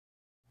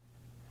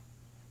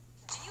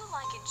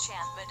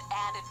enchantment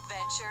and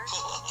adventure?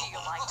 Do you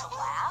like to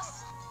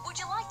laugh? Would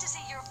you like to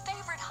see your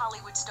favorite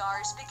Hollywood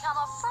stars become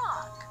a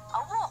frog,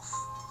 a wolf,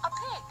 a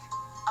pig,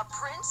 a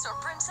prince or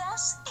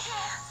princess?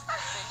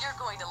 Then you're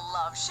going to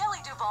love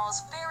Shelley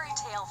Duvall's Fairy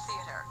Tale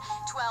Theater.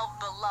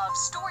 12 beloved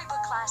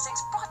storybook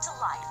classics brought to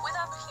life with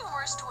a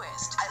humorous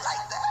twist. I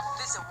like that.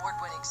 This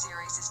award-winning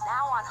series is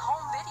now on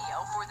home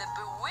video for the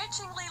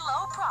bewitchingly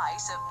low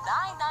price of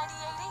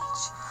 $9.98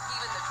 each.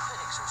 Even the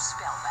critics are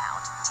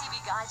spellbound. TV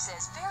Guide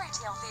says Fairy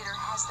Tale Theater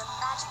has the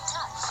magic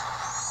touch.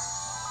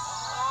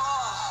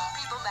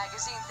 People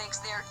magazine thinks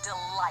they're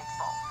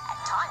delightful. And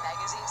Time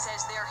magazine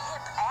says they're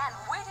hip and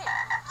witty.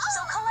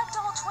 So collect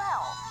all 12.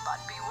 But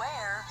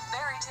beware,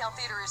 Fairy Tale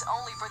Theater is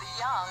only for the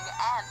young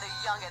and the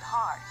young at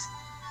heart.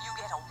 You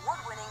get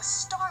award-winning,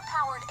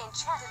 star-powered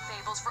Enchanted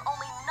Fables for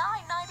only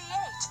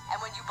 $9.98.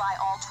 And when you buy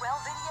all 12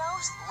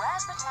 videos,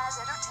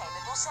 Razzmatazz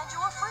Entertainment will send you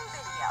a free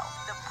video,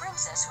 The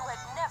Princess Who Had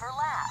Never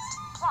Laughed,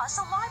 plus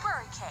a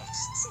library case.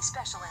 See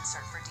special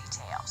insert for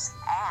details.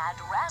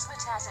 And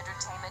Razzmatazz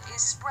Entertainment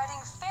is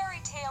spreading Fairy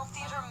Tale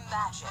Theater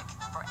magic.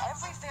 For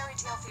every Fairy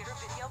Tale Theater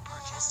video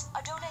purchased,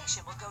 a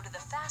donation will go to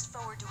the Fast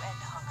Forward to End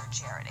Hunger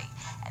charity,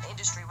 an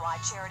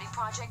industry-wide charity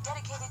project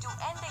dedicated to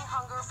ending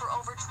hunger for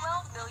over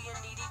 12 million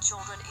needy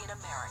children in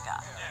America.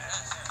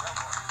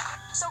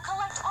 So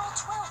collect all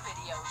 12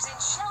 videos in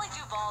Shelley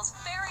Duvall's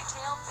Fairy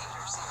Tale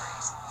Theater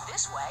series.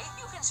 This way,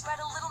 you can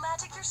spread a little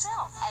magic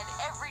yourself, and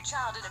every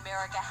child in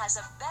America has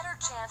a better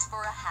chance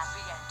for a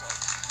happy ending.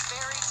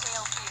 Fairy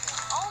Tale Theater,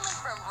 only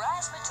from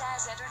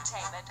Razzmatazz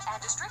Entertainment and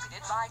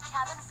distributed by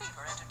Cabin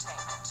Fever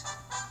Entertainment.